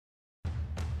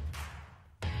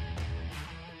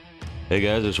Hey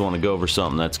guys, I just want to go over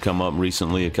something that's come up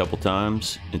recently a couple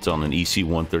times. It's on an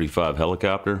EC135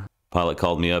 helicopter. Pilot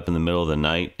called me up in the middle of the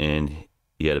night and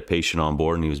he had a patient on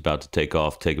board and he was about to take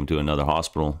off, take him to another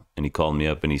hospital. And he called me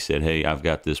up and he said, hey, I've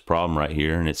got this problem right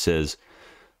here and it says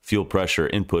fuel pressure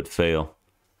input fail.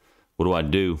 What do I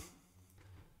do?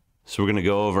 So we're going to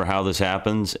go over how this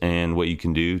happens and what you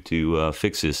can do to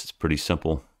fix this. It's pretty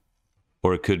simple,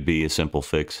 or it could be a simple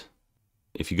fix.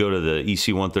 If you go to the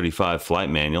EC135 flight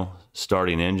manual,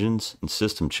 starting engines and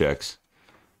system checks,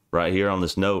 right here on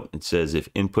this note, it says if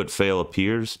input fail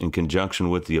appears in conjunction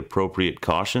with the appropriate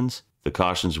cautions, the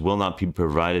cautions will not be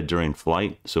provided during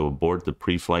flight, so abort the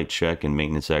pre-flight check and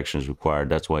maintenance action is required.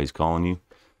 That's why he's calling you.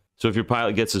 So if your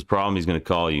pilot gets this problem, he's going to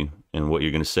call you, and what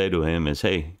you're going to say to him is,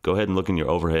 hey, go ahead and look in your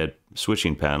overhead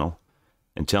switching panel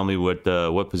and tell me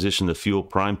what position the fuel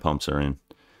prime pumps are in.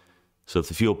 So if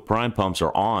the fuel prime pumps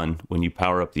are on when you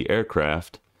power up the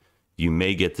aircraft, you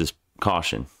may get this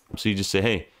caution. So you just say,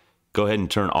 hey, go ahead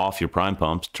and turn off your prime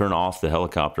pumps, turn off the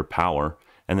helicopter power,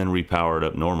 and then repower it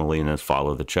up normally, and then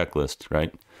follow the checklist,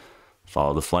 right?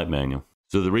 Follow the flight manual.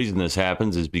 So the reason this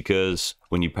happens is because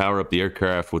when you power up the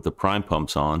aircraft with the prime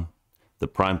pumps on, the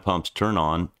prime pumps turn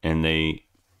on and they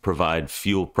provide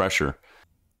fuel pressure.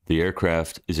 The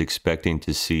aircraft is expecting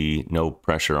to see no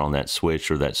pressure on that switch,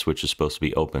 or that switch is supposed to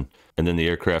be open. And then the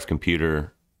aircraft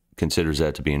computer considers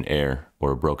that to be an error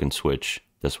or a broken switch.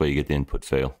 That's why you get the input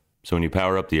fail. So when you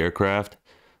power up the aircraft,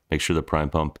 make sure the prime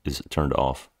pump is turned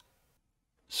off.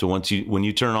 So when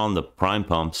you turn on the prime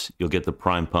pumps, you'll get the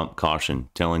prime pump caution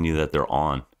telling you that they're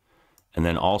on. And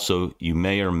then also you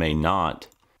may or may not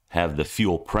have the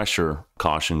fuel pressure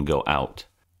caution go out.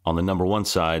 On the number one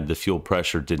side, the fuel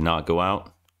pressure did not go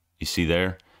out. You see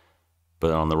there?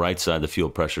 But on the right side, the fuel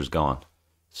pressure is gone.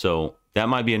 So that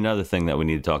might be another thing that we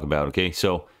need to talk about, okay?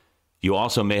 So you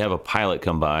also may have a pilot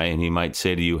come by and he might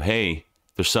say to you, hey,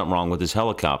 there's something wrong with this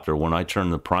helicopter. When I turn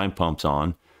the prime pumps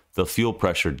on, the fuel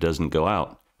pressure doesn't go out.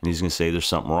 And he's going to say there's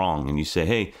something wrong. And you say,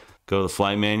 hey, go to the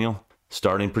flight manual,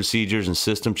 starting procedures and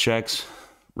system checks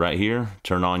right here.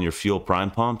 Turn on your fuel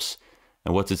prime pumps.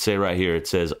 And what's it say right here? It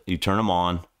says you turn them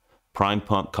on, prime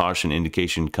pump caution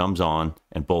indication comes on,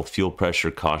 and both fuel pressure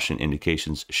caution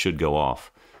indications should go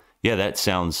off. Yeah, that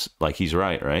sounds like he's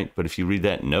right? But if you read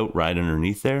that note right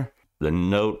underneath there, the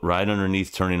note right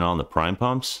underneath turning on the prime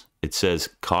pumps, it says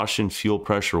caution fuel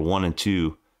pressure 1 and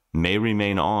 2 may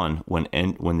remain on when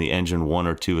the engine 1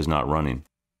 or 2 is not running.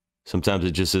 Sometimes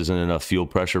it just isn't enough fuel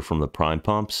pressure from the prime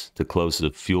pumps to close the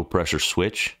fuel pressure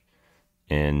switch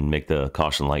and make the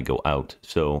caution light go out.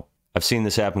 So I've seen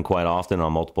this happen quite often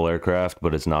on multiple aircraft,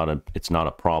 but it's not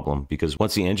a problem, because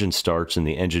once the engine starts and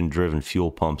the engine-driven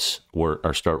fuel pumps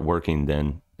start working,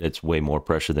 then it's way more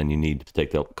pressure than you need to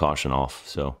take the caution off.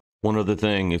 So one other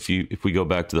thing, if we go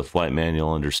back to the flight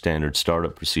manual under standard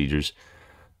startup procedures,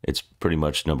 it's pretty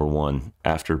much number one.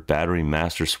 After battery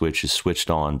master switch is switched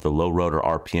on, the low rotor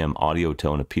RPM audio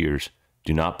tone appears.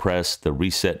 Do not press the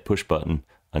reset push button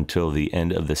until the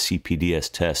end of the CPDS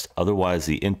test. Otherwise,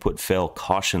 the input fail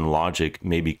caution logic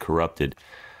may be corrupted.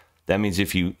 That means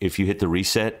if you hit the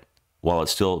reset while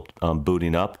it's still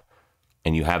booting up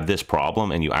and you have this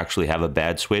problem and you actually have a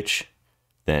bad switch,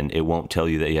 then it won't tell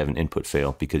you that you have an input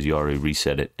fail because you already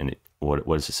reset it. And what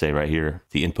does it say right here?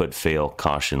 The input fail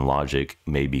caution logic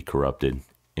may be corrupted.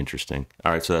 Interesting.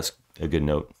 All right, so that's a good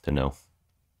note to know.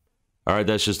 All right,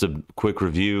 that's just a quick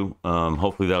review.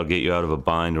 Hopefully that'll get you out of a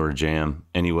bind or a jam.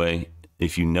 Anyway,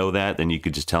 if you know that, then you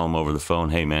could just tell them over the phone,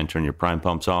 hey man, turn your prime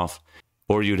pumps off.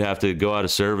 Or you'd have to go out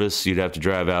of service. You'd have to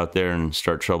drive out there and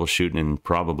start troubleshooting and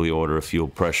probably order a fuel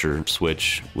pressure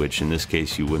switch, which in this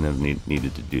case you wouldn't have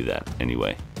needed to do that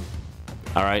anyway.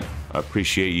 All right, I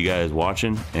appreciate you guys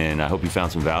watching, and I hope you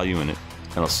found some value in it,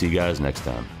 and I'll see you guys next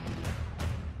time.